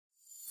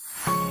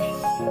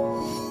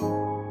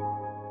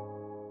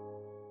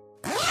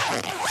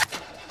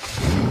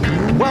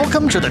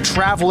Welcome to the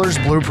Traveler's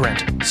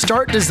Blueprint.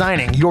 Start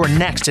designing your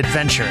next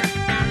adventure.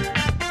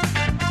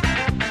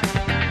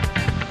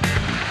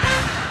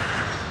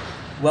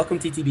 Welcome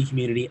TTB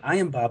community. I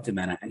am Bob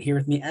Demena, and here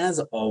with me, as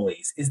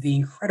always, is the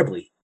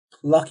incredibly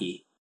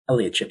plucky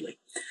Elliot Chibley.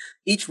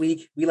 Each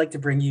week, we like to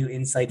bring you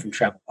insight from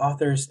travel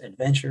authors,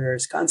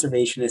 adventurers,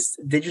 conservationists,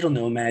 digital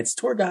nomads,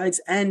 tour guides,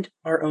 and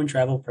our own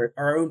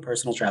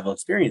personal travel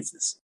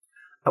experiences.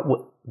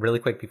 Really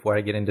quick before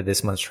I get into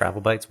this month's Travel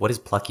Bites, what is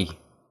plucky?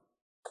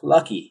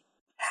 Plucky.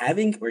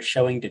 Having or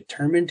showing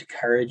determined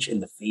courage in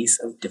the face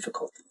of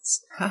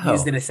difficulties. How?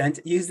 Used in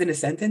a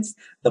sentence,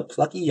 the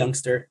plucky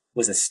youngster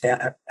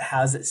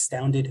has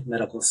astounded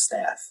medical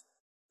staff.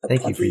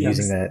 Thank you for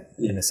using that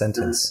in a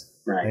sentence.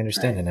 Right. I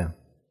understand it now.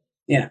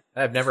 Yeah.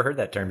 I've never heard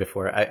that term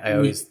before. I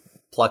always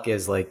pluck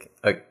as like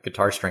a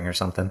guitar string or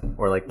something,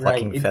 or like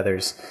plucking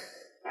feathers.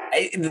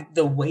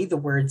 The way the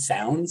word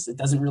sounds, it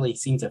doesn't really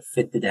seem to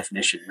fit the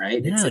definition,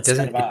 right? No, it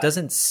doesn't. It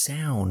doesn't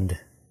sound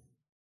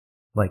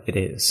like it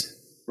is.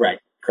 Right.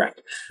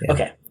 Correct. Yeah.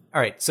 Okay. All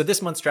right. So this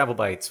month's Travel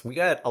Bites, we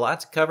got a lot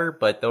to cover,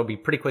 but they'll be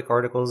pretty quick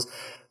articles.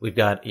 We've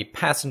got a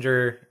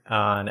passenger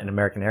on an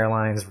American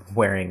Airlines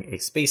wearing a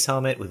space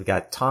helmet. We've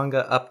got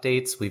Tonga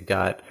updates. We've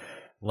got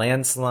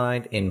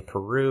landslide in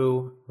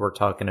Peru. We're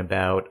talking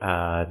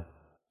about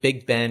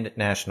Big Bend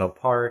National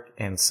Park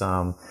and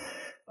some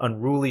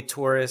unruly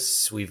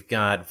tourists. We've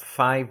got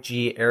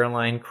 5G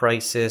airline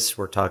crisis.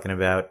 We're talking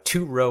about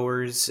two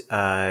rowers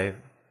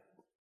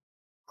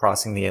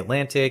crossing the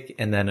Atlantic,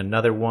 and then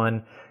another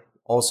one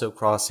also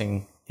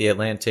crossing the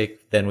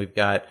Atlantic. Then we've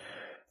got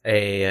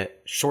a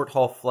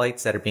short-haul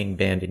flights that are being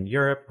banned in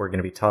Europe. We're going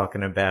to be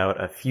talking about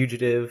a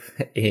fugitive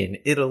in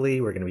Italy.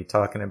 We're going to be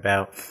talking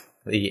about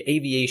the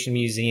Aviation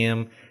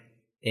Museum.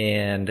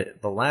 And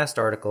the last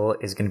article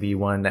is going to be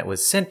one that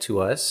was sent to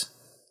us,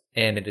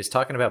 and it is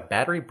talking about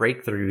battery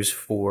breakthroughs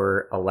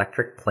for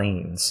electric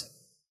planes.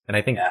 And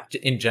I think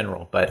in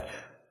general, but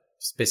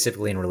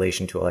specifically in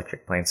relation to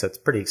electric planes. So it's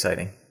pretty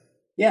exciting.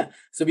 Yeah.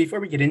 So before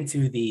we get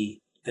into the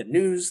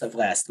news of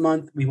last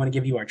month, we want to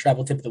give you our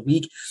travel tip of the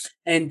week.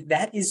 And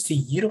that is to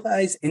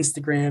utilize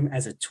Instagram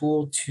as a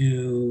tool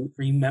to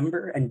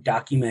remember and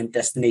document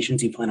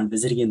destinations you plan on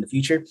visiting in the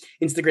future.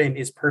 Instagram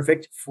is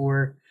perfect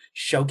for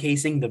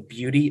showcasing the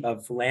beauty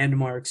of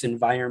landmarks,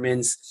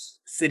 environments,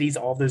 cities,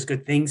 all those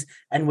good things.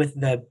 And with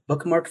the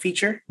bookmark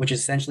feature, which is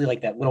essentially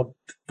like that little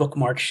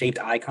bookmark shaped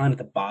icon at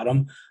the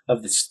bottom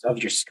of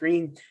your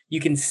screen, you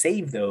can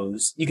save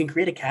those. You can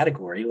create a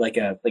category like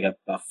a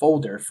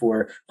folder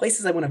for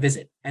places I want to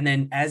visit. And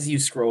then as you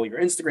scroll your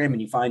Instagram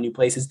and you find new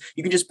places,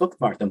 you can just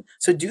bookmark them.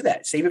 So do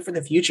that, save it for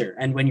the future.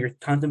 And when you're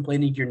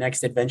contemplating your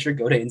next adventure,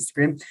 go to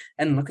Instagram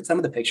and look at some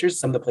of the pictures,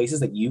 some of the places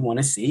that you want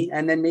to see,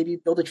 and then maybe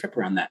build a trip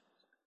around that.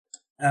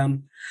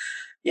 And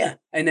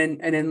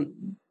then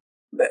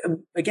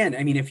again,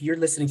 I mean, if you're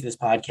listening to this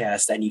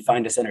podcast and you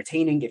find us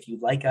entertaining, if you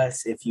like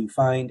us, if you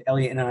find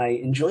Elliot and I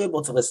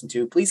enjoyable to listen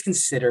to, please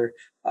consider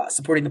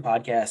supporting the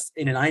podcast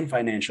in a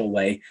non-financial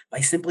way by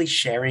simply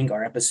sharing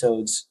our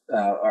episodes,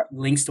 our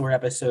links to our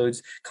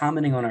episodes,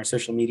 commenting on our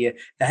social media.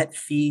 That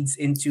feeds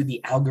into the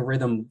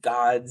algorithm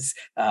gods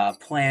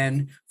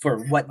plan for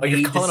what they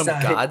decide. You're calling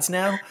them gods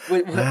now?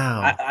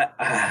 Wow.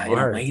 In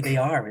a way they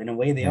are. In a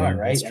way they are,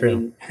 right? That's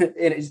true. I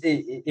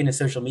mean, in a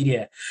social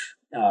media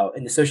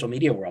in the social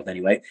media world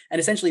anyway. And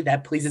essentially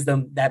that pleases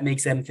them. That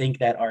makes them think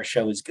that our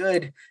show is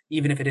good,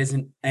 even if it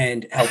isn't,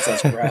 and helps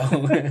us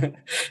grow.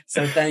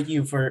 So thank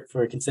you for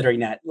considering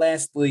that.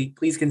 Lastly,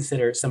 please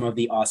consider some of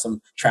the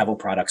awesome travel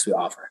products we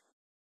offer.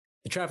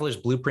 The Traveler's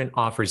Blueprint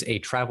offers a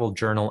travel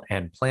journal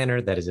and planner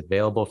that is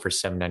available for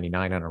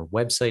 $7.99 on our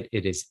website.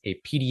 It is a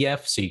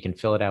PDF, so you can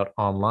fill it out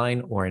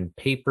online or in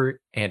paper,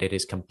 and it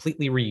is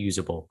completely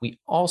reusable. We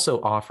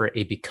also offer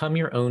a Become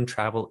Your Own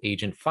Travel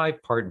Agent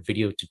 5-part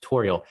video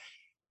tutorial.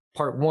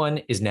 Part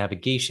 1 is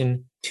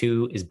navigation,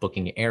 2 is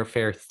booking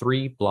airfare,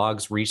 3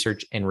 blogs,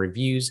 research, and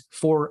reviews,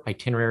 4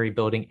 itinerary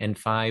building, and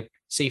 5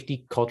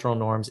 safety, cultural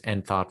norms,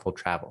 and thoughtful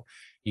travel.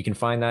 You can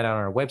find that on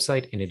our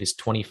website, and it is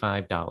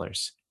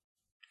 $25.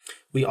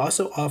 We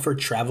also offer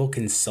travel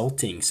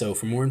consulting. So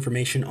for more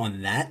information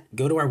on that,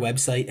 go to our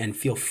website and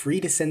feel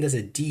free to send us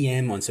a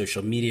DM on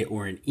social media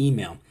or an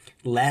email.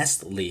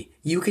 Lastly,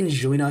 you can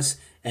join us,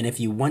 and if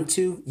you want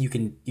to, you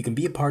can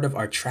be a part of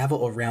our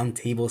Travel Around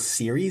Table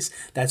series.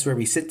 That's where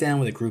we sit down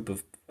with a group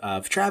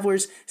of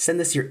travelers,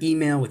 send us your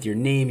email with your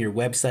name, your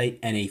website,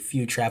 and a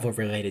few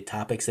travel-related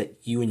topics that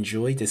you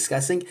enjoy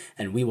discussing,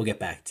 and we will get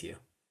back to you.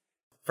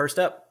 First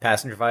up,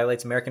 passenger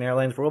violates American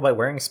Airlines rule by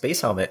wearing a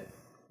space helmet.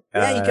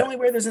 Yeah, you can only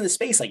wear those in the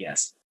space, I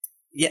guess.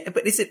 Yeah,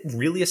 but is it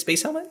really a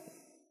space helmet?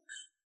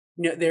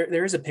 You know,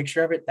 there is a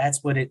picture of it.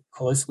 That's what it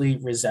closely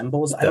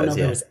resembles. I don't know if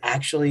it was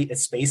actually a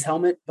space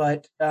helmet,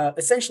 but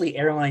essentially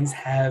airlines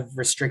have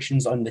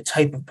restrictions on the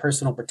type of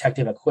personal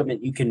protective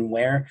equipment you can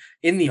wear.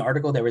 In the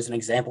article, there was an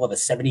example of a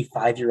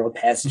 75-year-old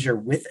passenger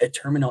with a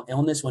terminal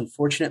illness who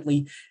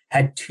unfortunately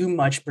had too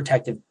much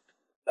protective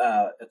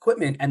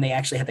equipment, and they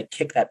actually had to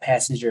kick that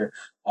passenger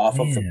off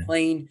of the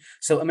plane.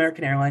 So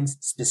American Airlines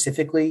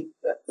specifically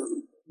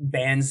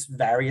bans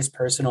various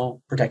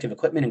personal protective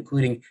equipment,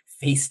 including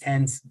face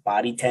tents,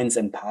 body tents,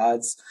 and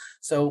pods.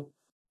 So,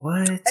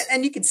 What?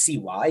 and you can see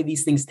why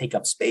these things take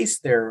up space.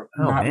 They're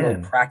not really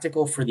man.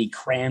 practical for the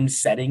crammed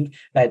setting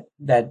that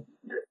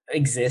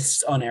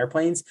exists on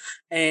airplanes.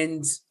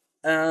 And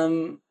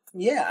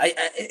yeah,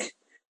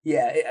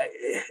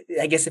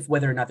 I guess if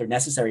whether or not they're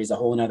necessary is a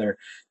whole nother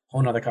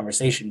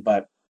conversation.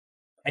 But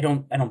I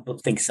don't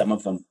think some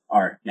of them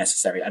are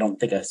necessary. I don't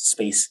think a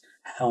space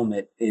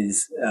helmet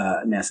is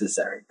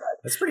necessary. But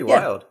That's pretty yeah,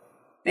 wild.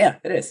 yeah,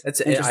 it is. I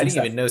Interesting didn't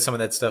stuff. even know some of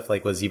that stuff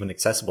like was even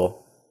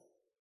accessible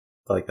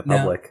to like the No.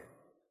 public.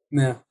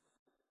 No.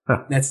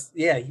 Huh.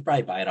 You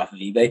probably buy it off of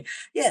eBay.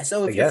 Yeah,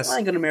 so if I you're guess.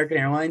 flying on American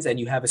Airlines and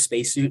you have a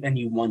spacesuit and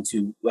you want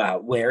to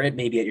wear it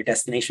maybe at your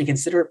destination,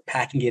 consider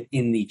packing it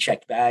in the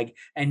checked bag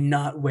and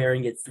not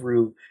wearing it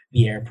through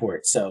the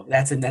airport. So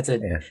Yeah.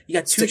 you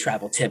got two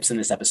travel tips in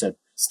this episode.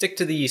 Stick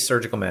to the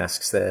surgical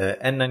masks, the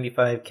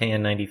N95,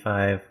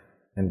 KN95,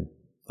 and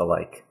the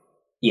like.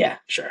 Yeah,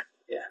 sure.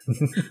 Yeah.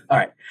 All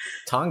right.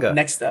 Tonga.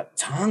 Next up,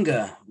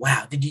 Tonga.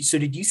 Wow. Did you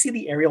see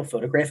the aerial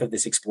photograph of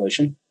this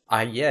explosion?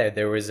 Yeah,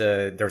 there was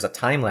a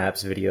time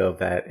lapse video of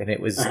that, and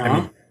it was. I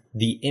mean,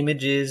 the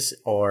images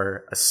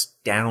are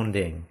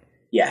astounding.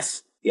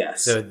 Yes.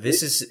 Yes. So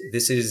this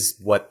is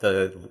what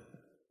the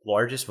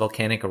largest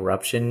volcanic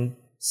eruption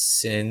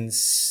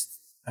since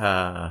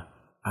what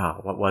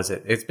was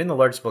it? It's been the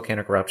largest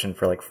volcanic eruption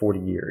for like 40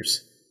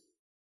 years.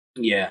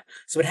 Yeah.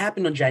 So it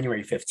happened on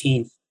January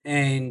 15th,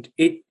 and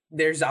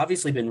there's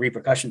obviously been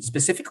repercussions,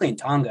 specifically in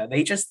Tonga.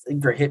 They just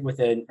were hit with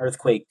an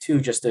earthquake too,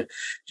 just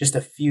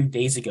a few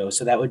days ago.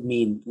 So that would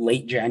mean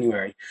late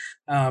January.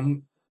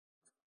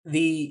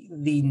 The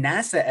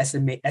NASA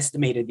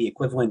estimated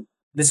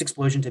this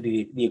explosion to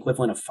be the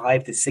equivalent of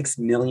 5 to 6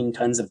 million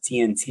tons of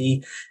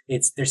TNT.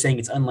 They're saying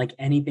it's unlike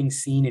anything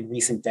seen in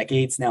recent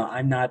decades. Now,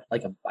 I'm not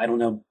I don't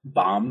know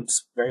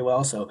bombs very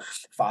well, so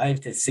 5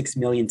 to 6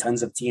 million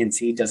tons of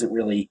TNT doesn't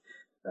really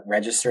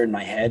register in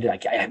my head.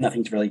 I have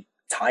nothing to really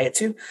tie it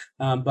to,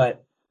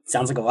 but it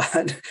sounds like a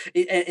lot.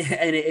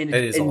 It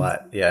is a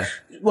lot, yeah.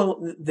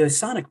 Well, the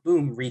sonic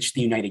boom reached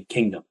the United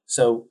Kingdom,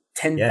 so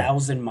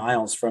 10,000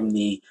 miles from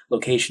the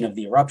location of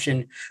the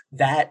eruption.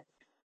 That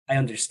I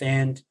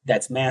understand,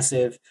 that's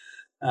massive,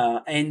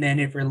 and then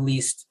it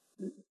released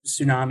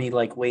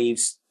tsunami-like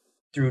waves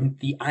through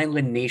the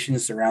island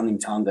nations surrounding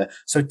Tonga.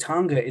 So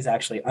Tonga is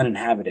actually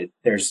uninhabited.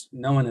 There's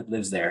no one that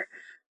lives there,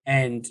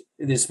 and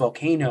this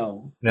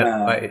volcano.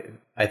 No,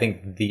 I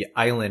think the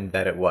island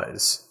that it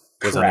was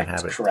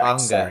uninhabited.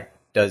 Tonga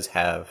does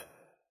have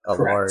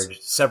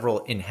several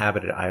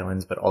inhabited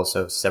islands, but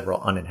also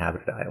several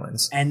uninhabited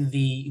islands. And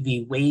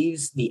the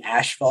waves, the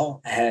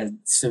ashfall, had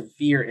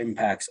severe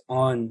impacts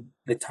on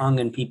the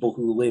Tongan people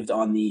who lived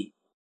on the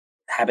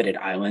inhabited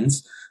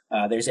islands.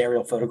 There's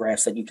aerial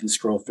photographs that you can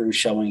scroll through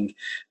showing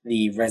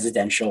the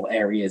residential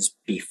areas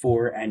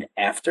before and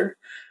after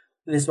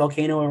this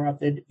volcano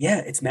erupted.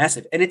 Yeah, it's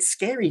massive. And it's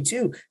scary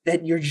too,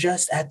 that you're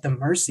just at the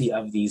mercy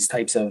of these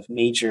types of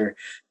major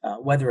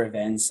weather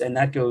events. And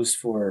that goes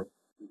for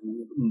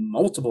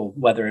multiple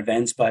weather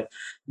events. But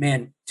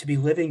man, to be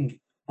living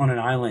on an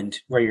island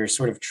where you're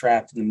sort of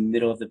trapped in the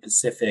middle of the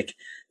Pacific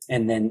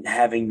and then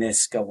having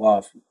this go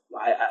off,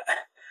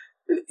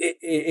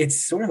 it's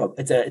sort of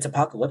it's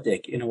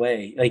apocalyptic in a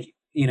way. Like,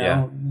 you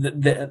know,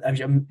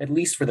 at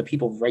least for the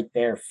people right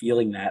there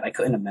feeling that, I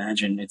couldn't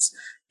imagine. It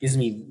gives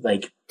me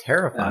like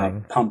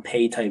terrifying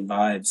Pompeii type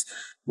vibes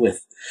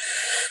with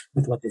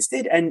what this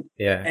did. And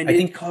I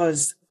think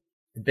caused.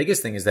 The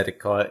biggest thing is that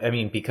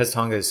because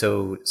Tonga is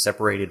so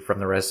separated from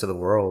the rest of the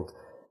world,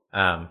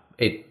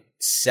 it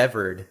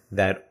severed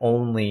that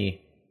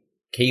only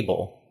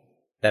cable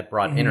that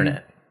brought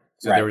internet.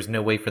 So there was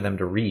no way for them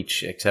to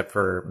reach except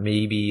for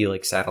maybe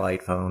like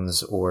satellite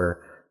phones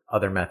or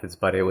other methods,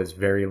 but it was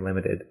very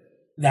limited.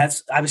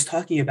 I was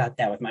talking about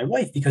that with my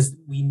wife because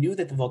we knew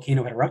that the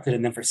volcano had erupted,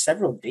 and then for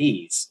several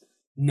days,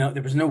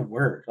 there was no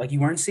word. Like, you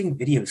weren't seeing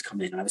videos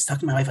come in. And I was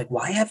talking to my wife, like,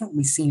 why haven't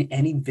we seen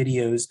any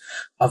videos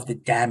of the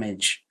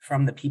damage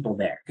from the people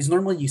there? Because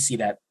normally you see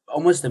that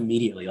almost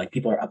immediately, like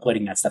people are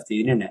uploading that stuff to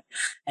the internet.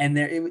 And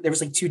there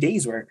was like 2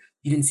 days where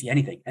you didn't see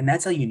anything, and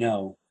that's how you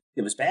know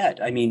it was bad.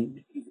 I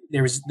mean,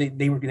 they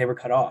were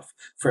cut off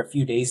for a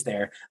few days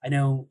there. I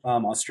know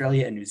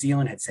Australia and New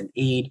Zealand had sent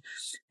aid,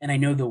 and I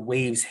know the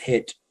waves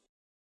hit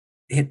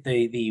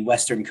the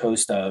western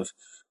coast of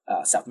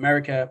South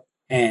America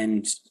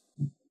and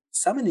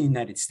some in the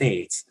United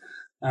States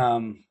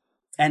and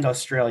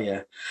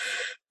Australia.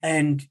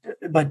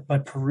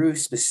 But Peru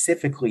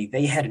specifically,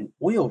 they had an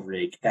oil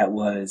rig that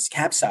was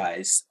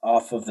capsized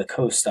off of the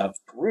coast of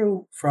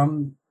Peru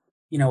from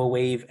a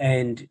wave,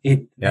 and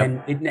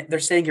they're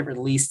saying it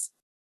released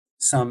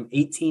some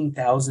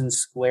 18,000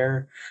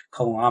 square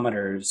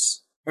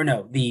kilometers, or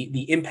no,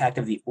 the impact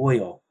of the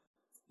oil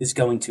is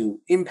going to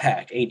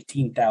impact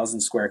 18,000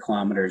 square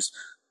kilometers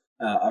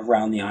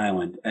around the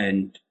island,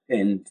 and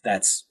and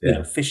that's you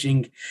know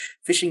fishing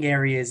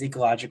areas,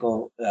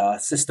 ecological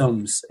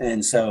systems,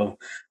 and so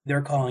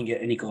they're calling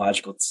it an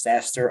ecological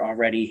disaster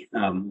already.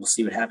 We'll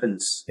see what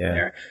happens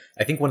there.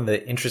 I think one of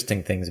the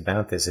interesting things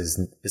about this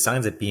is,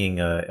 besides it being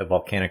a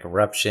volcanic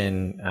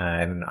eruption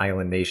and an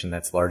island nation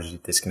that's largely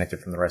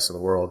disconnected from the rest of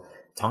the world,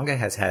 Tonga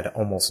has had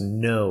almost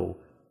no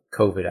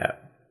COVID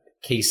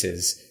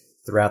cases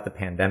throughout the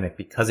pandemic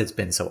because it's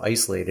been so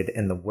isolated.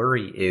 And the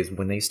worry is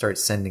when they start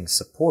sending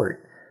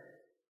support,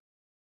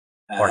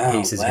 our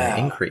cases going to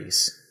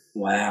increase.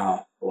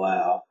 Wow.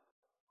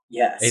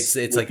 Yes.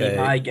 It's like a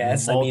my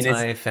guess.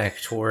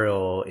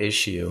 multifactorial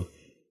issue.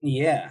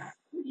 Yeah,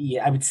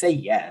 I would say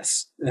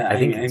yes. I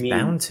think it's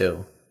bound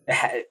to.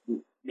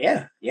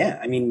 Yeah.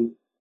 I mean,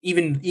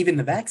 even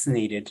the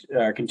vaccinated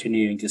are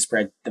continuing to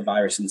spread the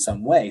virus in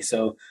some way.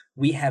 So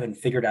we haven't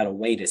figured out a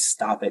way to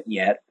stop it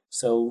yet.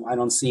 So I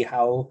don't see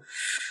how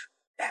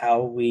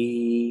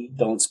we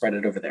don't spread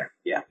it over there.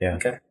 Yeah.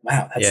 Okay.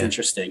 Wow, that's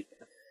interesting.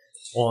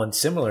 Well, and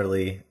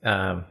similarly,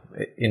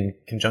 in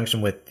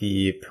conjunction with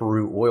the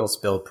Peru oil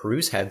spill,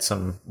 Peru's had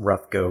some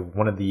rough go.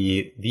 One of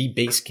the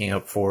base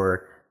camp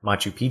for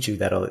Machu Picchu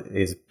that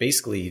is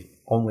basically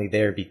only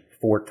there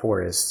for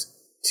tourists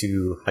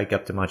to hike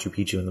up to Machu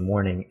Picchu in the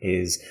morning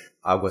is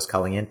Aguas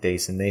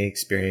Calientes, and they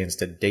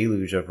experienced a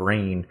deluge of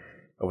rain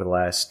over the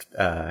last,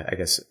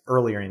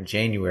 earlier in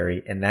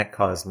January, and that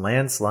caused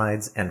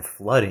landslides and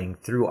flooding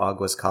through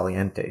Aguas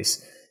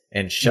Calientes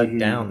and shut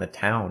down the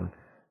town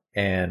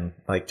and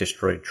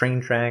destroyed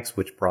train tracks,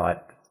 which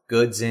brought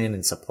goods in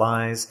and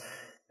supplies.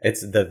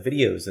 It's the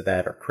videos of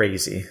that are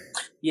crazy.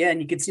 Yeah,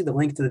 and you can see the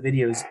link to the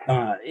videos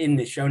in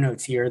the show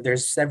notes here.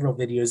 There's several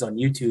videos on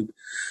YouTube.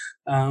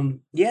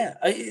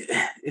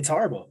 It's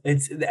horrible.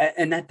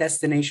 And that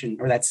destination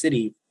or that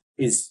city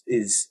is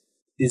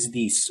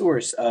the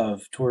source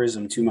of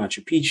tourism to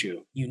Machu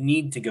Picchu. You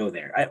need to go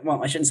there. I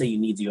shouldn't say you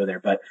need to go there,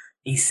 but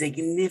a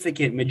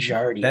significant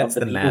majority of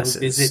the people masses.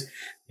 Who visit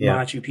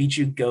Machu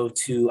Picchu go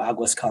to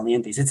Aguas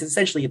Calientes. It's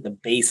essentially at the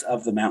base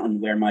of the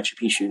mountain where Machu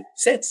Picchu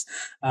sits.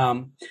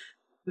 I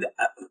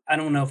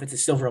don't know if it's a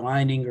silver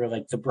lining or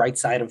the bright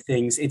side of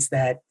things. It's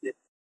that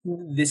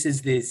this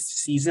is this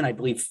season. I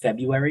believe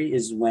February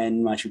is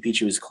when Machu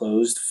Picchu is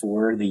closed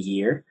for the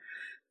year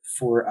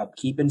for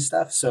upkeep and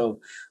stuff. So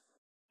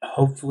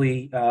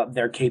hopefully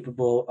they're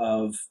capable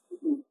of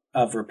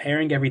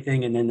repairing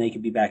everything, and then they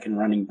can be back and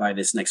running by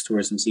this next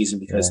tourism season,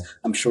 because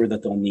I'm sure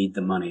that they'll need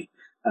the money.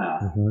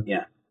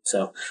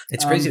 So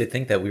it's crazy to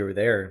think that we were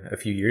there a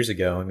few years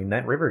ago. I mean,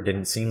 that river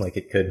didn't seem like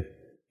it could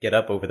get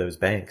up over those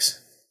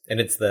banks, and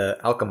it's the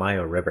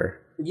Alcamayo River.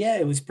 Yeah,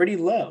 it was pretty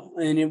low,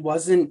 and it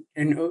wasn't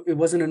an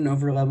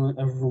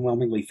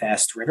overwhelmingly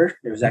fast river.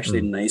 It was actually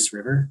a nice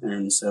river,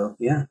 and so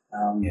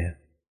All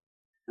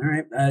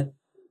right.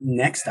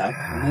 Next up,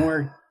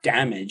 more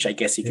damage, I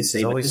guess you could say.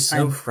 It's always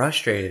so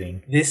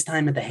frustrating. This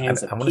time at the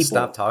hands of people. I want to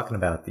stop talking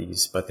about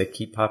these, but they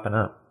keep popping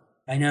up.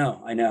 I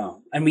know.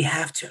 And we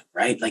have to,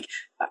 right?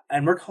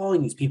 And we're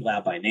calling these people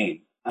out by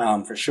name,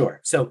 for sure.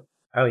 So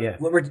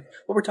what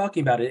we're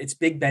talking about, it's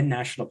Big Bend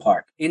National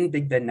Park. In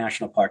Big Bend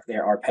National Park,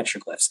 there are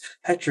petroglyphs.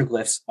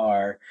 Petroglyphs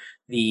are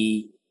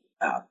the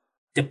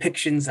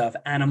depictions of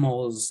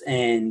animals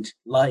and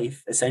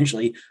life,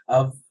 essentially,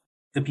 of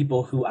the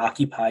people who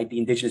occupied, the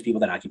indigenous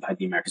people that occupied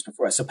the Americas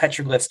before us. So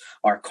petroglyphs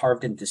are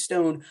carved into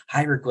stone.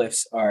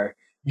 Hieroglyphs are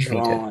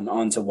drawn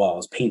onto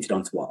walls, painted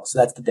onto walls. So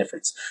that's the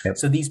difference. Yep.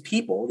 So these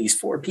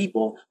four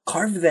people,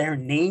 carved their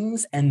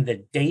names and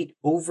the date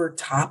over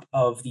top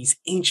of these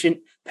ancient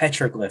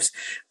petroglyphs,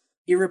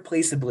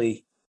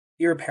 irreparably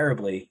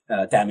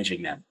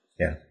damaging them.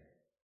 Yeah.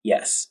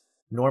 Yes.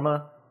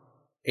 Norma,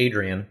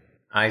 Adrian,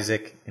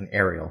 Isaac, and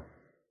Ariel.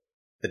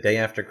 The day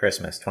after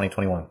Christmas,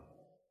 2021.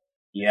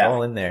 Yeah.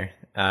 All in there.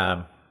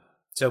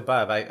 So,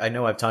 Bob, I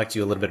know I've talked to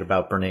you a little bit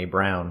about Brene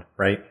Brown,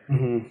 right?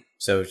 Mm-hmm.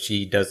 So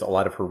she does a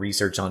lot of her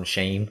research on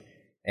shame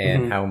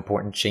and how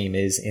important shame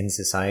is in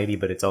society,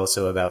 but it's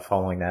also about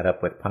following that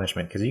up with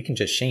punishment, because you can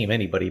just shame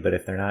anybody, but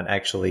if they're not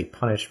actually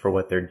punished for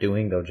what they're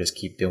doing, they'll just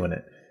keep doing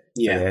it.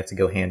 Yeah. So they have to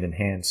go hand in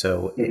hand.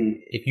 So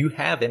if you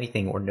have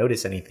anything or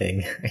notice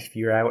anything, if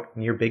you're out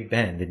near Big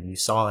Bend and you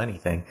saw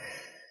anything,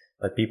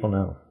 let people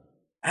know.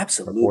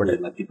 Absolutely,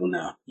 let people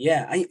know.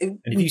 Yeah. And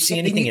if you see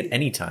anything at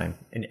any time,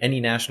 in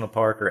any national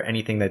park or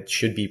anything that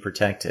should be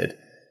protected.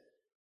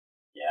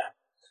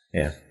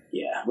 Yeah.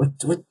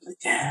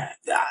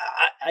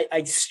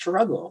 I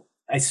struggle.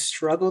 I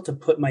struggle to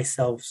put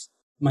myself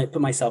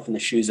in the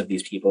shoes of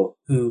these people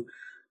who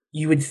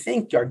you would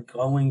think are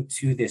going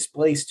to this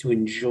place to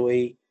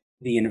enjoy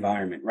the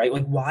environment, right?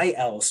 Why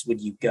else would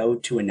you go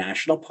to a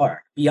national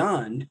park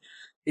beyond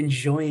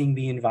enjoying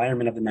the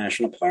environment of the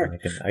national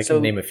park? I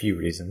can name a few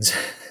reasons.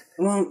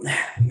 Well,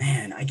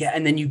 man, I get,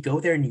 and then you go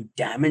there and you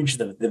damage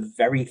the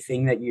very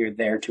thing that you're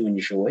there to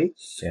enjoy.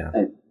 Yeah.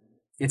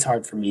 It's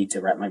hard for me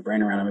to wrap my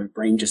brain around. My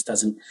brain just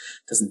doesn't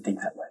think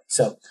that way.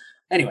 So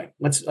anyway,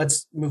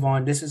 let's move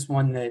on. This is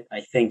one that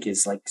I think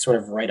is sort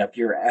of right up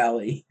your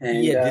alley.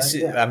 And this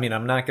is, I mean,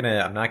 I'm not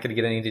gonna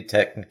get into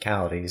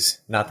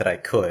technicalities. Not that I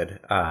could,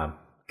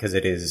 because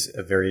it is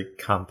a very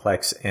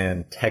complex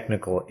and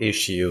technical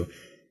issue,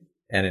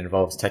 and it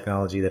involves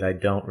technology that I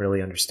don't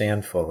really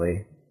understand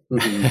fully.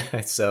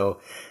 Mm-hmm.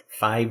 So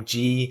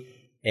 5G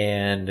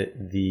and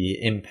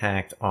the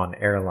impact on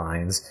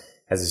airlines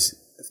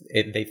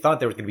they thought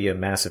there was going to be a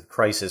massive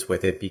crisis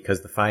with it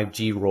because the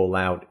 5G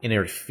rollout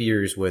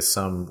interferes with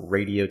some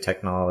radio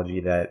technology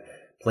that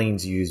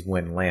planes use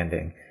when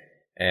landing.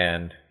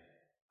 And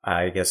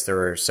I guess there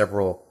were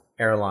several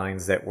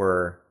airlines that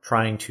were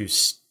trying to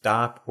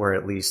stop or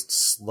at least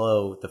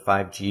slow the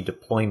 5G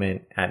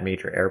deployment at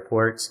major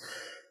airports.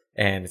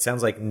 And it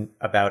sounds like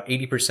about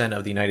 80%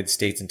 of the United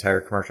States'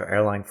 entire commercial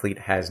airline fleet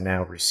has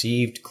now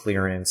received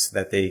clearance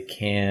that they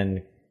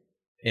can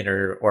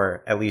enter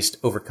or at least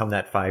overcome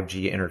that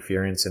 5G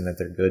interference and that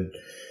they're good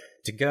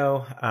to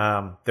go.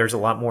 There's a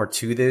lot more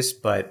to this,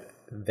 but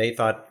they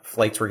thought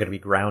flights were going to be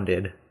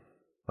grounded,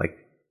 like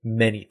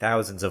many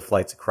thousands of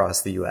flights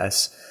across the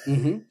U.S.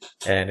 Mm-hmm.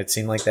 And it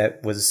seemed like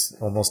that was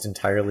almost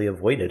entirely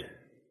avoided.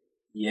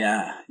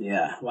 Yeah.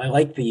 Well, I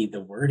like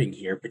the wording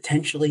here.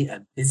 Potentially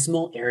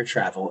abysmal air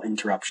travel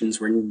interruptions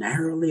were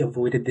narrowly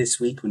avoided this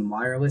week when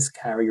wireless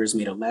carriers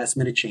made a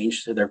last-minute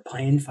change to their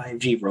planned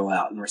 5G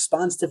rollout in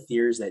response to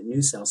fears that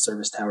new cell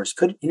service towers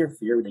could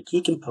interfere with a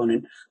key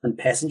component on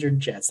passenger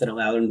jets that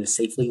allow them to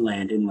safely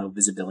land in low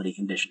visibility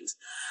conditions.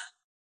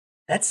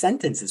 That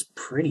sentence is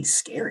pretty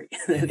scary.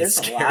 There's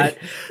a lot.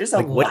 There's a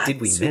lot. What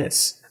did we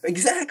miss?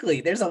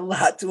 Exactly. There's a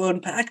lot to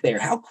unpack there.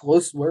 How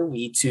close were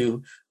we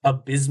to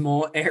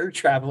abysmal air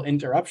travel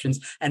interruptions?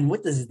 And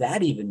what does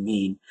that even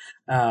mean?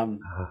 Yeah.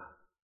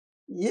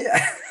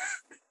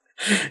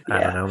 I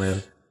don't know,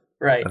 man.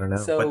 Right. I don't know.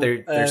 So, but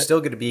they're still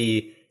going to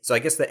be... So I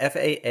guess the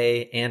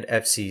FAA and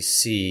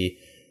FCC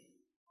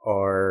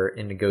are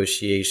in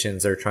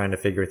negotiations. They're trying to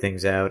figure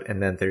things out.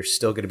 And then there's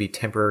still going to be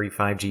temporary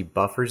 5G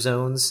buffer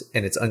zones.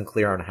 And it's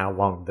unclear on how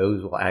long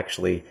those will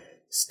actually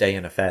stay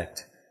in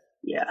effect.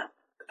 Yeah.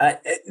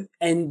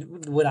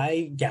 And what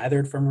I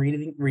gathered from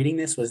reading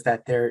this was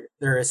that there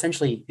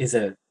essentially is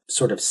a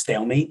sort of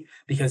stalemate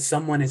because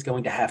someone is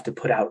going to have to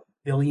put out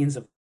billions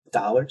of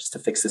dollars to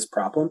fix this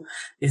problem.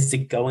 Is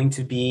it going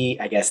to be,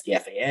 I guess, the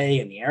FAA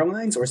and the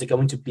airlines, or is it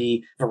going to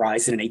be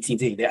Verizon and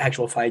AT&T, the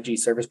actual 5G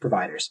service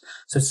providers?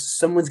 So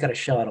someone's got to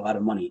shell out a lot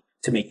of money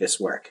to make this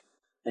work.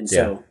 And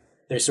so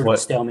there's sort of a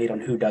stalemate on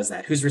who does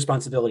that. Whose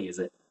responsibility is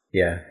it?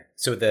 Yeah.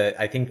 So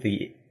I think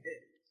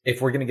if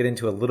we're going to get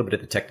into a little bit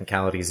of the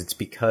technicalities, it's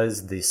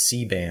because the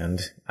C-band,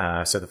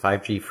 so the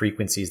 5G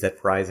frequencies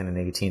that Verizon and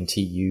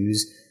AT&T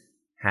use,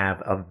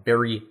 have a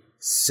very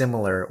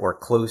similar or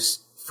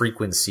close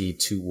frequency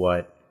to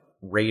what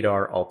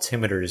radar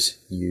altimeters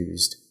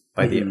used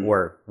by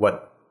or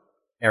what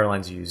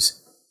airlines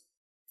use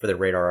for the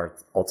radar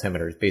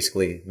altimeters,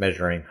 basically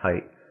measuring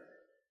height.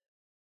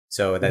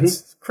 So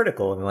that's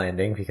critical in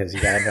landing because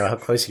you got to know how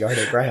close you are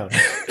to the ground.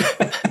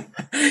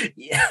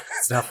 Yeah.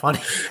 It's not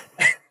funny.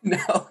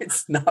 No,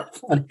 it's not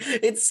funny.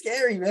 It's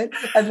scary, man.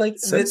 And like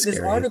this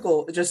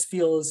article just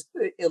feels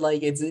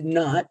like it's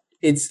not.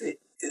 Is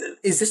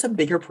this a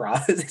bigger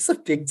problem? Is this a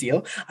big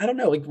deal? I don't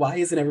know. Like, why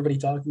isn't everybody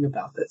talking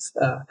about this?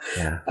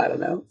 I don't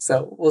know.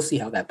 So we'll see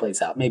how that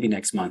plays out. Maybe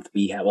next month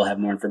we'll have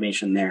more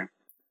information there.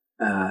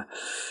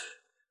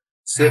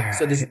 So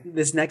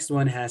this next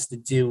one has to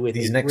do with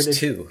these next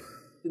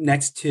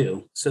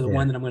two. So the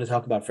one that I'm going to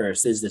talk about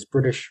first is this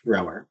British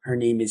rower. Her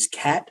name is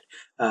Kat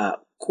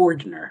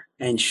Cordner,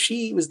 and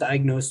she was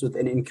diagnosed with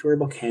an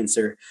incurable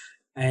cancer,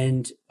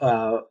 and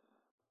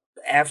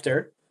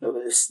after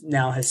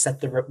now has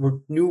set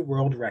the new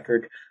world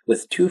record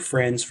with two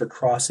friends for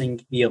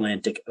crossing the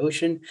Atlantic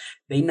Ocean.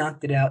 They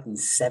knocked it out in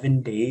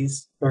 7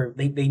 days, or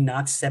they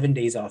knocked 7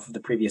 days off of the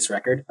previous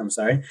record. I'm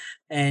sorry,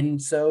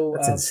 and so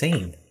that's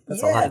insane.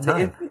 That's a lot of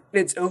time.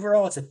 It's a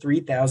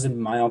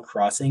 3,000-mile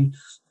crossing.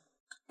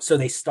 So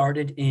they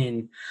started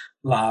in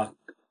La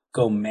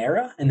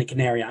Gomera in the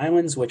Canary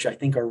Islands, which I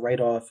think are right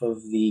off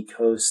of the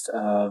coast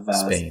of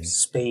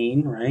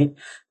Spain, right?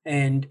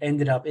 And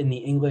ended up in the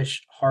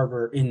English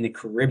harbor in the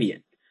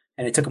Caribbean.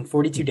 And it took them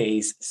 42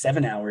 days,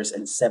 7 hours,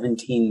 and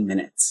 17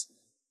 minutes.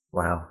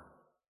 Wow.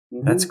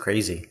 Mm-hmm. That's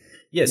crazy.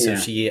 Yeah, so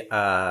she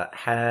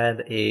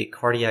had a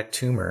cardiac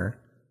tumor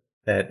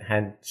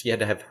she had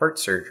to have heart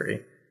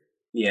surgery.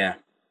 Yeah.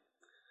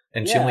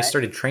 And she only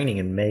started training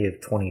in May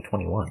of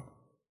 2021.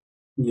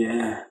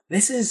 Yeah.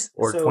 This is...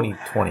 Or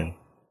 2020.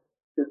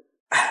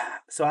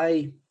 So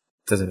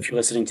if you're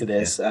listening to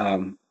this,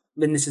 then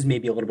this is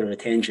maybe a little bit of a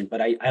tangent,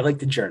 but I like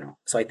to journal.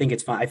 So I think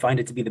it's fine. I find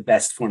it to be the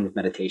best form of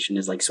meditation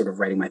is like sort of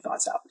writing my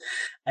thoughts out.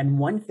 And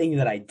one thing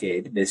that I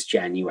did this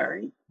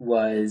January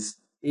was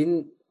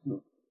in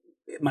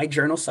my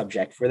journal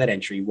subject for that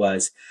entry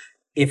was,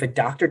 if a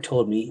doctor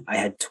told me I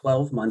had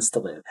 12 months to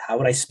live, how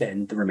would I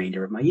spend the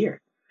remainder of my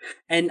year?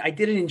 And I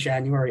did it in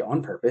January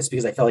on purpose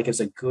because I felt like it was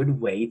a good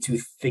way to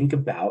think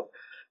about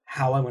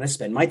how I want to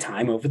spend my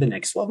time over the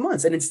next 12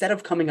 months. And instead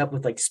of coming up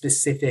with like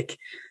specific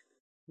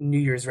New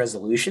Year's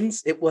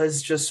resolutions, it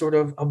was just sort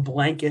of a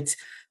blanket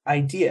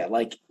idea.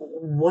 Like,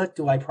 what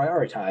do I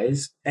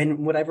prioritize? And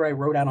whatever I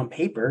wrote out on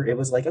paper, it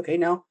was like, okay,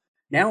 now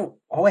now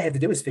all I had to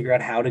do is figure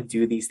out how to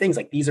do these things.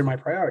 Like, these are my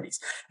priorities.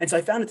 And so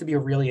I found it to be a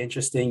really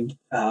interesting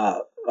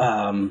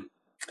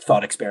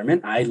thought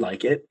experiment. I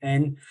like it.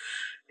 And,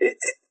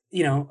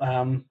 you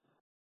know,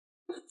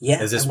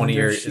 yeah. Is this one of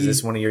your is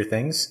this one of your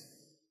things?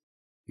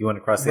 You want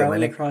to cross the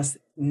Atlantic?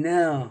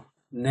 No.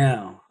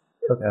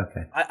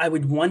 Okay. I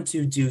would want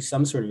to do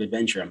some sort of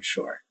adventure, I'm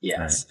sure.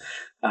 Yes.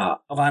 Right.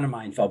 A lot of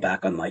mine fell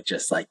back on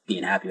just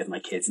being happy with my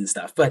kids and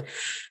stuff. But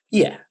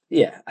yeah.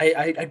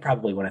 I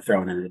probably want to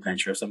throw in an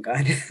adventure of some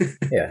kind.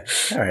 Yeah.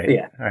 All right.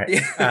 Yeah. All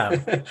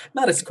right.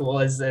 Not as cool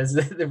as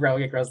the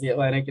rowing across the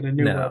Atlantic in a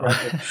new world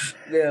record.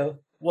 No.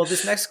 Well,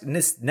 this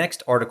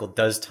next article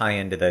does tie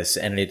into this,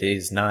 and it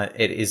is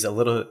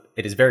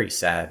very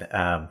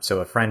sad.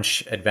 So a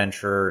French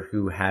adventurer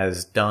who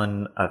has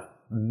done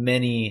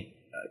many,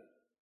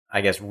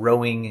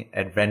 rowing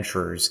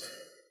adventures,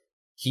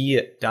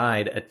 he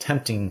died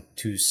attempting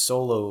to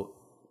solo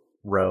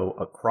row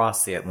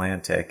across the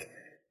Atlantic,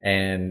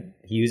 and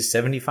he was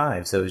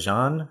 75. So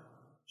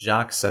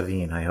Jean-Jacques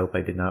Savine, I hope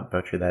I did not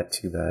butcher that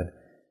too bad.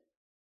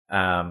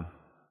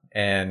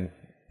 And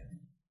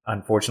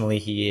unfortunately,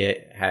 he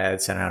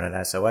had sent out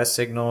an SOS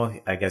signal.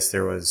 I guess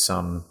there was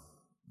some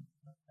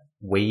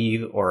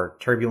wave or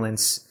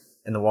turbulence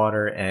in the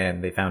water,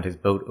 and they found his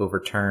boat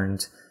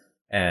overturned,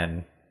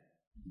 and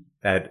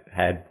that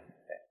had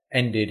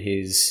ended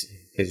his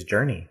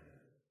journey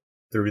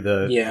through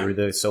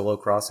the solo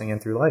crossing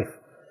and through life.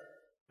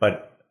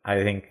 But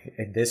I think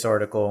in this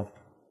article,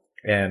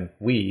 and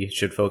we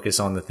should focus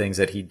on the things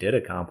that he did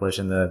accomplish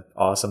and the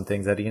awesome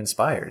things that he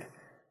inspired.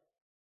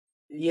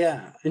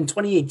 Yeah. In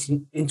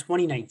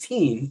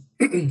 2019,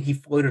 he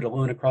floated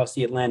alone across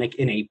the Atlantic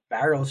in a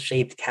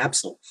barrel-shaped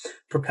capsule,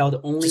 propelled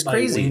only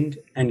by wind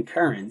and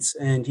currents.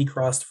 And he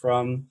crossed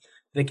from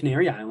the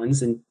Canary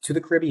Islands and to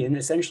the Caribbean,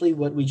 essentially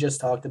what we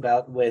just talked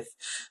about with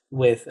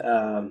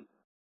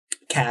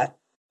Kat.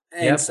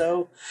 And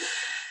so,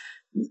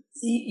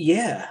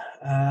 yeah,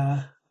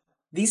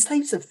 these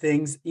types of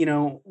things,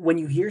 when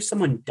you hear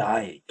someone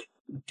dying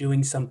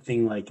doing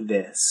something like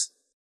this,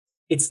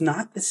 it's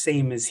not the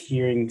same as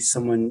hearing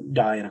someone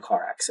die in a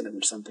car accident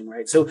or something,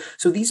 right? So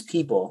these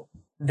people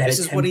this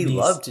is what he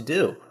loved to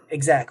do.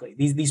 Exactly.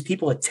 These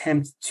people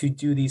attempt to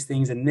do these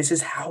things, and this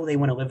is how they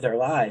want to live their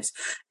lives.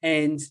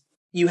 And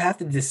you have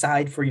to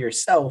decide for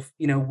yourself,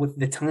 with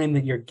the time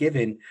that you're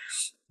given,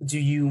 are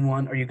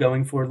you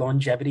going for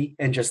longevity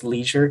and just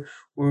leisure,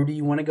 or do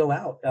you want to go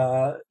out,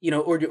 or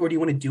do you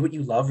want to do what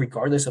you love,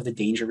 regardless of the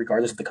danger,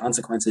 regardless of the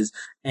consequences,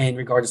 and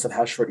regardless of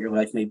how short your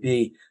life may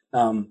be,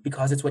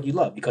 because it's what you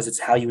love, because it's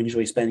how you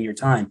enjoy spending your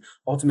time.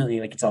 Ultimately,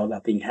 it's all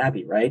about being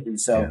happy, right? And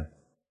so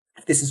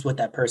if this is what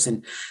that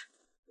person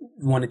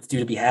wanted to do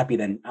to be happy,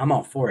 then I'm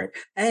all for it.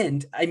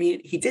 And I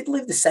mean, he did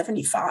live to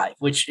 75,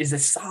 which is a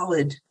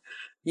solid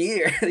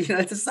year.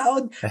 It's a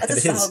solid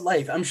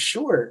life. I'm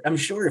sure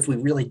if we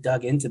really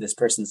dug into this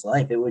person's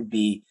life, it would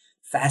be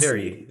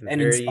fascinating and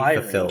very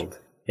inspiring. Fulfilled.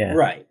 Yeah.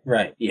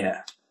 Right.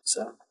 Yeah.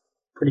 So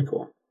pretty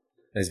cool.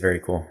 That is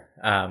very cool.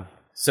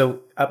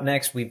 So up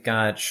next, we've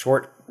got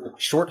short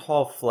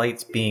haul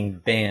flights being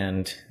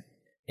banned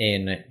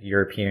in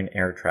European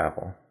air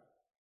travel.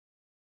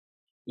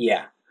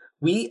 Yeah.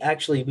 We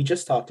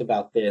just talked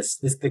about this.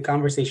 The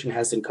conversation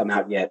hasn't come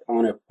out yet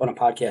on a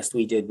podcast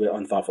we did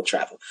on Thoughtful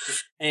Travel.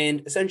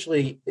 And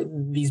essentially,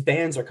 these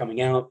bans are coming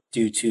out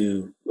due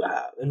to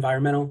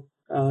environmental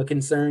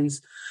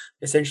concerns,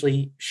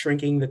 essentially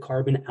shrinking the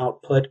carbon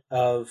output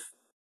of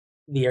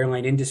the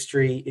airline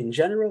industry in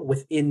general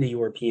within the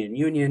European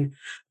Union.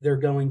 They're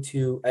going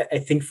to, I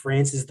think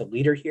France is the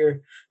leader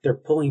here. They're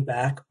pulling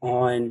back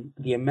on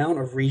the amount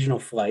of regional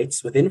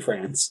flights within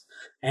France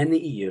and the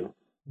EU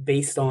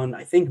based on,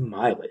 I think,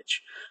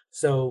 mileage.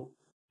 So,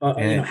 how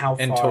far.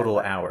 And total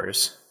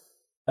hours.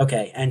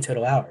 Okay, and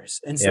total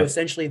hours. And so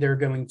essentially they're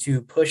going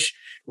to push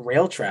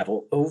rail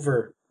travel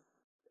over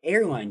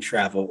airline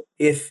travel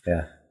if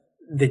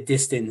the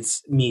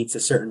distance meets a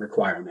certain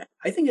requirement.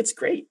 I think it's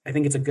great. I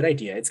think it's a good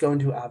idea. It's going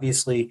to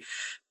obviously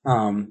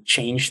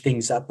change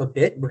things up a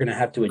bit. We're going to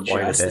have to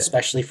adjust,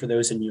 especially for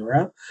those in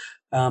Europe.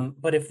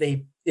 But if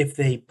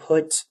they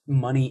put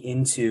money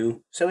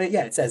into,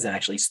 it says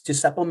actually to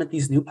supplement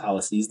these new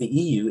policies, the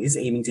EU is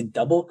aiming to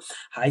double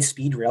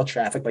high-speed rail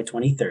traffic by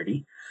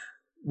 2030,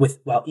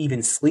 while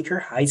even sleeker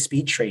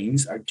high-speed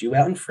trains are due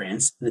out in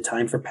France in the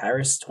time for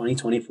Paris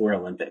 2024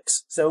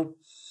 Olympics. So,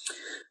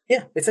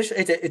 yeah,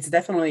 it's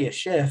definitely a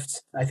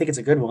shift. I think it's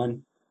a good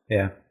one.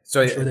 Yeah.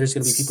 So I'm sure there's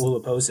going to be people who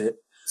oppose it.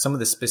 Some of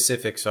the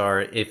specifics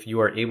are if you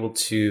are able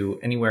to,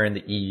 anywhere in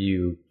the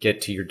EU, get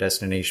to your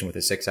destination with a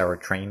 6-hour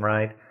train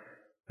ride,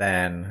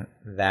 then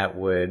that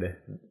would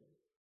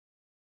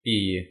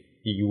be,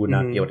 you would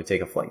not be able to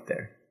take a flight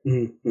there.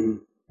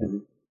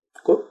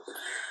 Cool.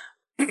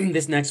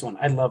 This next one,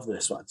 I love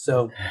this one.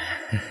 So,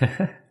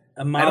 I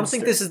don't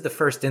think this is the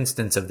first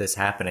instance of this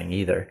happening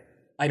either.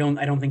 I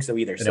don't think so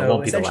either. And it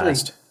won't be the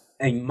last.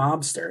 A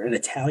mobster, an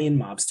Italian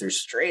mobster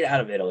straight out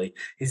of Italy.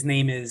 His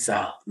name is,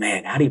 how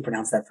do you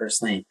pronounce that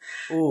first name?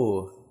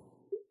 Ooh.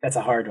 That's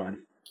a hard one.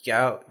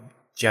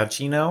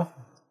 Giacchino?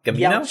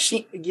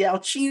 Gamino?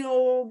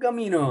 Gialcino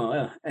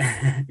Gamino.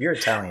 You're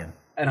Italian.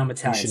 And I'm You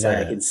Italian, should so know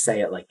I that. can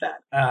say it like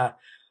that.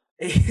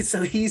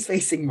 So he's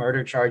facing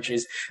murder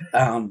charges.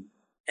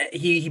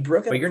 He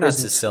broke out But of you're not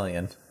prison.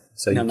 Sicilian,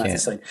 so No, you I'm not can't.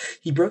 Sicilian.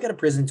 He broke out of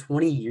prison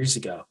 20 years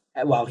ago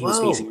while he was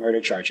Whoa. facing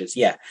murder charges.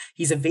 Yeah.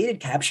 He's evaded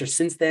capture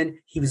since then.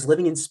 He was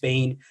living in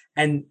Spain,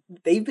 and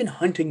they've been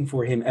hunting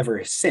for him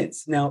ever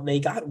since. Now, they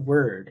got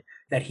word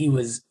that he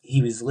was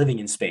living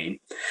in Spain,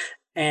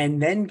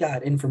 and then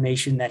got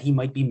information that he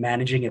might be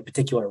managing a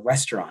particular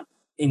restaurant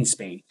in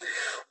Spain.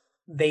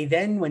 They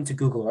then went to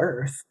Google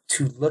Earth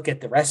to look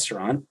at the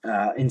restaurant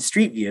in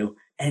Street View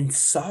and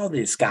saw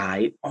this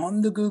guy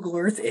on the Google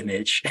Earth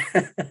image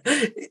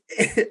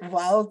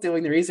while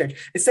doing the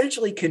research,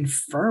 essentially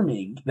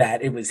confirming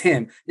that it was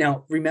him.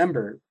 Now,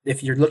 remember,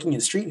 if you're looking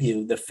at Street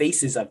View, the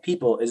faces of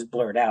people is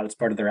blurred out. It's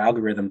part of their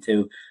algorithm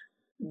to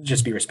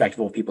just be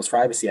respectful of people's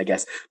privacy, I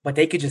guess. But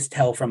they could just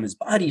tell from his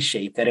body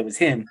shape that it was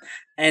him,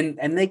 and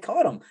they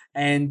caught him.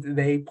 And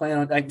they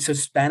plan on so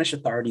Spanish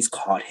authorities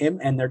caught him,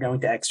 and they're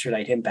going to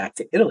extradite him back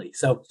to Italy.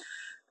 So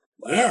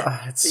yeah, Wow,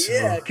 that's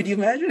yeah. so Could you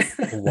imagine?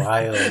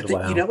 wild.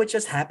 Wow. You know what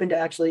just happened?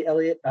 Actually,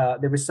 Elliot,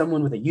 there was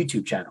someone with a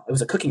YouTube channel. It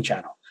was a cooking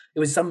channel. It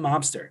was some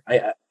mobster.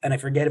 I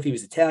forget if he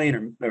was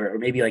Italian or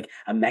maybe like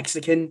a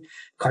Mexican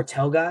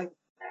cartel guy,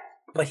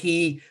 but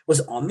he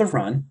was on the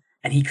run.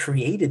 And he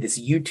created this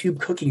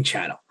YouTube cooking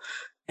channel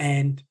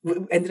and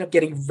ended up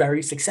getting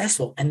very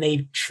successful. And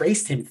they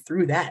traced him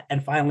through that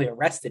and finally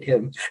arrested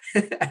him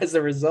as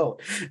a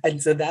result.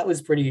 And so that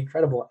was pretty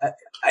incredible.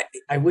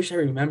 I wish I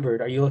remembered.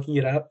 Are you looking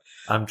it up?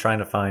 I'm trying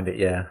to find it,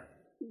 yeah.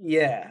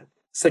 Yeah.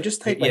 So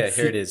just type Yeah,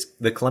 here it is.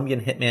 The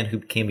Colombian hitman who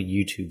became a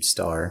YouTube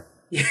star.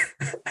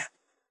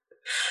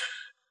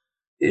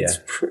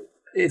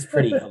 It's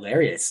pretty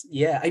hilarious.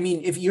 Yeah. I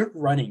mean, if you're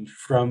running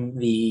from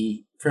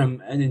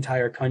an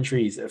entire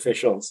country's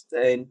officials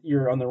and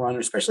you're on the run,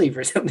 especially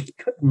for something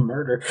like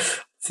murder,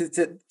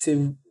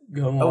 to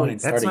go on and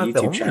start a YouTube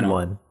the only channel.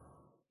 One.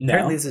 No?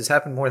 Apparently this has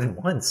happened more than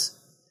once.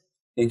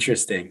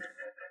 Interesting.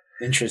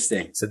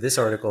 So this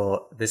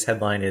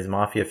headline is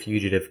Mafia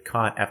Fugitive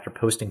Caught After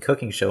Posting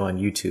Cooking Show on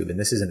YouTube, and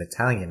this is an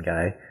Italian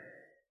guy.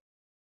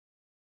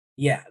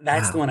 Yeah,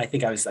 that's the one I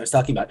think I was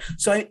talking about.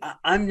 So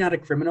I'm not a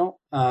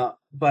criminal,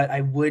 but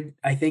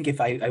I think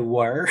if I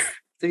were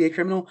to be a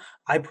criminal,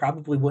 I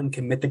probably wouldn't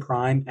commit the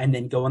crime and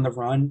then go on the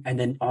run and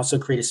then also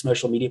create a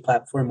social media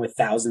platform with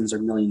thousands or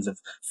millions of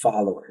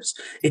followers.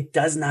 It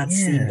does not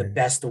seem the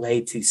best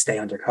way to stay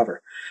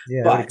undercover.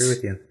 Yeah, but I would agree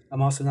with you.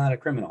 I'm also not a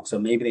criminal, so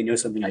maybe they know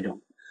something I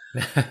don't.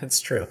 That's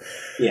true.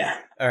 Yeah.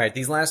 All right,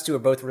 these last two are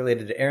both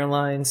related to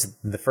airlines.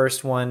 The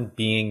first one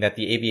being that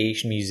the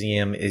Aviation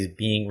Museum is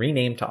being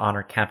renamed to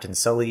honor Captain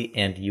Sully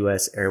and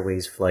U.S.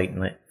 Airways Flight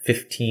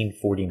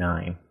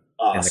 1549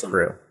 and the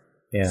crew.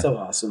 Yeah. So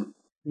awesome.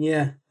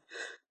 Yeah.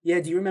 Yeah,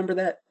 do you remember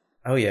that?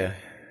 Oh, yeah.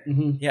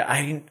 Mm-hmm. Yeah,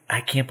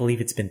 I can't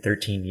believe it's been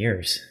 13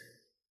 years.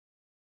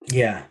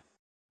 Yeah.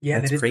 Yeah,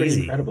 That's that is crazy.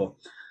 pretty incredible.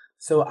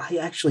 So I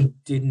actually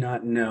did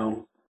not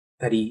know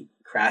that he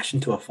crashed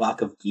into a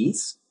flock of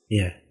geese.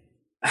 Yeah.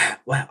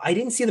 Wow, I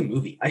didn't see the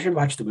movie. I should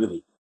watch the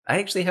movie. I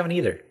actually haven't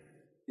either.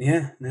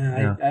 Yeah,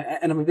 no.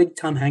 And I'm a big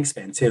Tom Hanks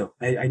fan too.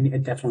 I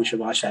definitely should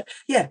watch that.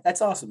 Yeah,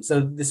 that's awesome. So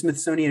the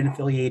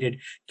Smithsonian-affiliated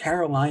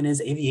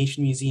Carolinas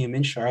Aviation Museum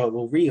in Charlotte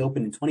will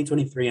reopen in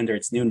 2023 under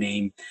its new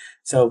name.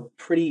 So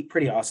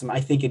pretty awesome. I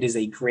think it is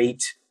a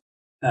great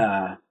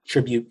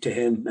tribute to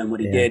him and what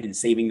he did in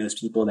saving those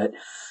people that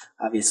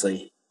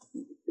obviously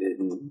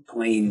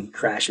plane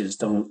crashes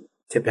don't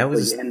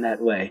typically end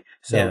that way.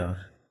 So. Yeah.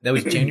 That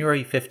was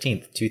January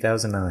 15th,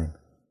 2009.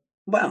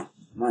 Wow.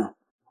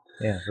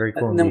 Yeah, very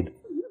cool indeed.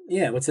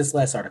 Yeah, what's this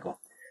last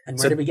article? And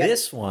where so did we get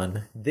this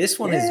one? This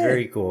one is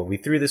very cool. We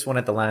threw this one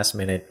at the last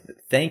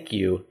minute. Thank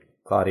you,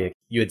 Claudia.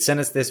 You had sent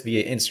us this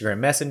via Instagram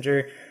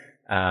Messenger.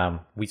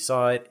 We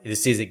saw it.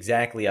 This is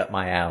exactly up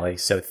my alley.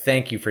 So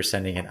thank you for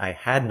sending it. I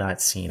had not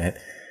seen it,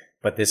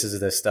 but this is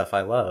the stuff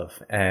I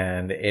love.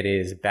 And it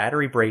is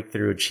battery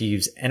breakthrough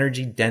achieves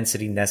energy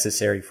density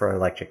necessary for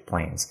electric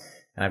planes.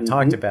 And I've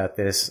talked about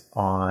this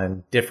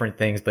on different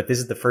things, but this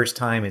is the first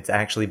time it's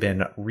actually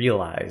been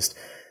realized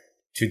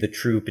to the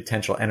true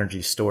potential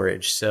energy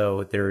storage.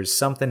 So there's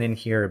something in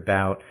here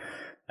about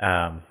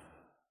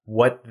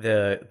what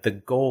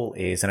the goal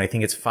is, and I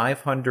think it's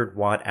 500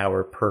 watt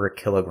hour per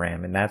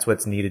kilogram, and that's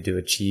what's needed to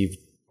achieve,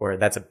 or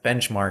that's a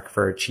benchmark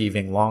for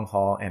achieving long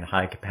haul and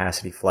high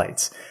capacity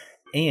flights.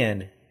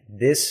 And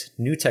this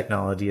new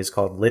technology is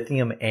called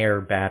lithium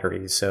air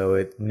batteries. So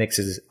it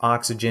mixes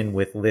oxygen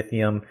with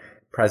lithium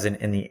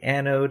present in the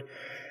anode.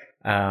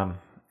 And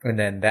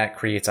then that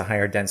creates a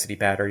higher density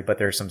battery, but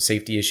there are some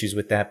safety issues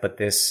with that. But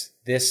this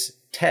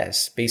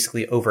test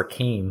basically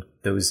overcame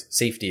those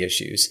safety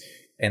issues,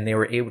 and they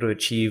were able to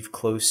achieve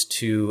close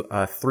to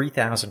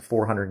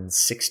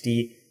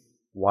 3,460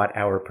 watt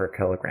hour per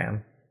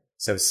kilogram.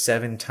 So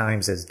 7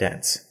 times as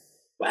dense.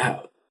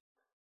 Wow.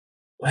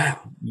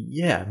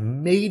 Yeah,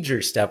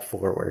 major step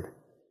forward.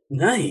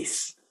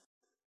 Nice.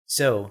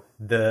 So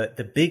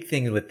the big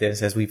thing with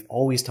this, as we've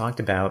always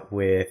talked about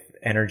with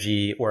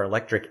energy or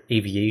electric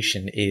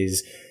aviation,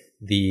 is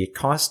the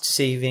cost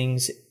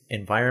savings,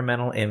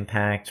 environmental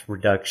impact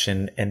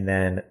reduction, and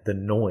then the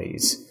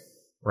noise,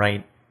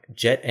 right?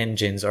 Jet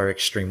engines are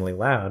extremely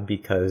loud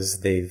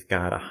because they've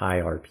got a high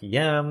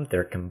RPM,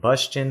 they're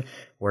combustion,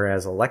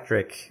 whereas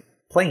electric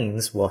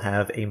planes will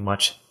have a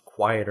much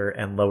quieter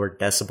and lower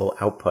decibel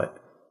output.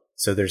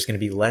 So there's going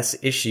to be less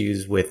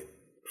issues with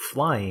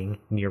flying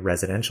near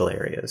residential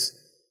areas.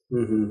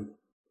 Mm-hmm.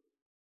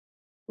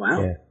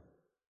 Wow. Yeah.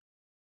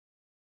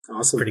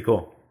 Awesome. Pretty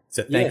cool.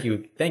 So thank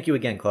you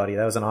again, Claudia.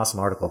 That was an awesome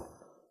article.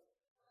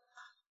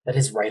 That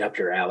is right up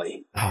your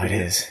alley. Oh, it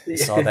is. I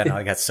saw that and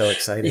I got so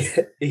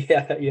excited.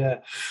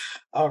 Yeah.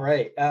 All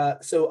right.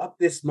 So up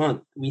this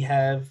month, we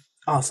have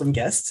awesome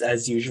guests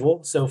as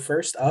usual. So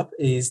first up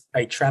is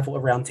a travel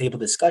roundtable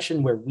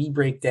discussion where we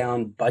break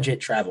down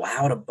budget travel,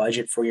 how to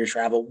budget for your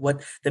travel,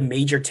 what the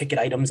major ticket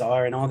items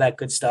are and all that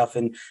good stuff,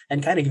 and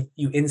kind of give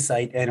you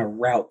insight and a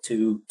route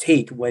to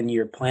take when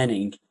you're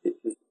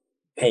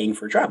paying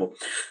for travel.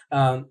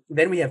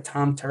 Then we have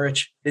Tom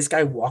Turich. This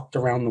guy walked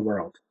around the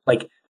world,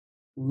 like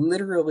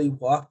literally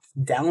walked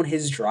down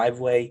his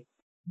driveway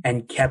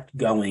and kept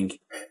going.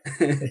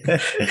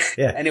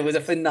 Yeah. And it was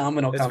a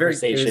phenomenal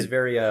conversation. It was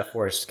very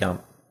Forrest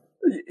Gump.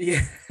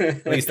 Yeah.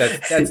 At least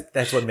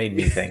that's what made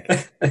me think.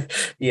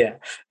 Yeah.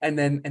 And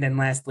then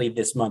lastly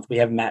this month we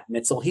have Matt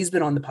Mitzel. He's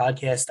been on the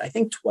podcast I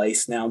think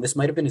twice now. This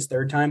might have been his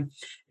third time.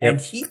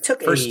 And he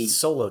took first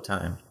solo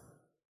time.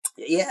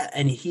 Yeah,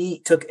 and he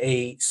took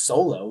a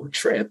solo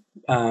trip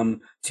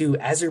to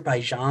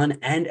Azerbaijan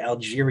and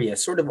Algeria,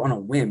 sort of on a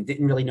whim.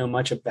 Didn't really know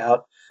much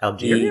about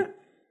Algeria.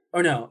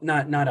 No,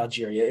 not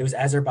Algeria. It was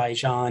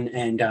Azerbaijan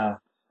and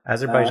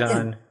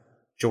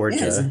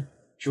Georgia,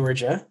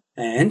 Georgia,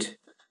 and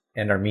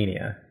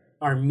Armenia.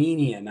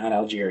 Armenia, not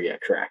Algeria.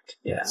 Correct.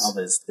 Yeah, Yes. all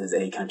those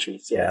A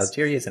countries. Yes. Yeah,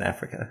 Algeria is in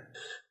Africa.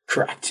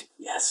 Correct.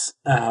 Yes.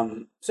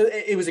 So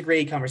it was a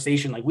great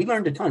conversation. Like we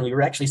learned a ton. We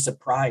were actually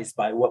surprised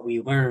by what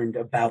we learned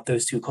about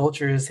those two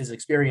cultures, his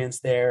experience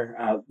there.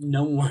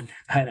 No one,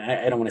 I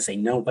don't want to say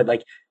no, but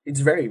like it's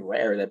very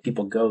rare that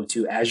people go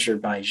to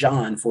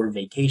Azerbaijan for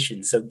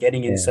vacation. So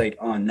getting insight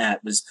on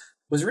that was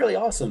really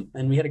awesome.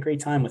 And we had a great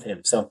time with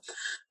him. So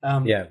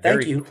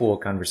thank you. Cool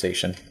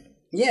conversation.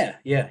 Yeah.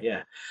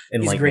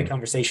 He's a great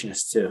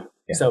conversationist too.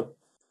 Yeah. So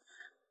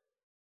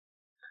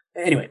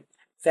anyway,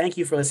 thank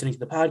you for listening to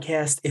the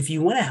podcast. If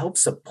you want to help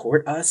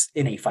support us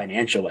in a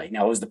financial way,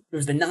 now it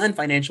was the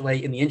non-financial way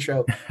in the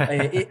intro.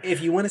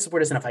 If you want to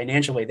support us in a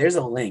financial way, there's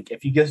a link.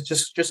 If you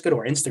just go to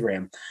our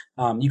Instagram,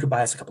 you could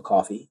buy us a cup of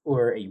coffee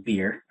or a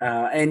beer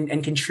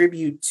and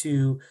contribute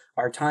to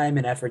our time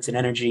and efforts and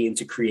energy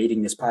into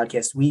creating this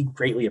podcast. We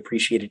greatly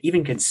appreciate it.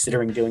 Even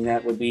considering doing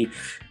that would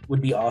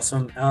be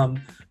awesome.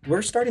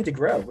 We're starting to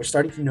grow. We're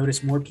starting to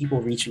notice more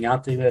people reaching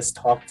out to us,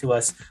 talk to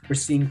us. We're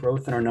seeing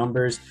growth in our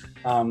numbers.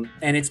 And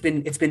it's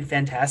been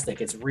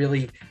fantastic. It's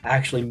really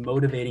actually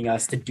motivating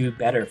us to do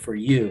better for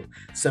you.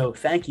 So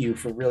thank you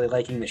for really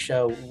liking the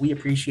show. We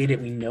appreciate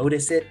it. We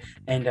notice it.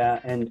 And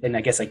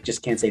I guess I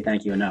just can't say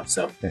thank you enough.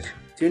 So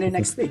tune in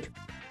next week.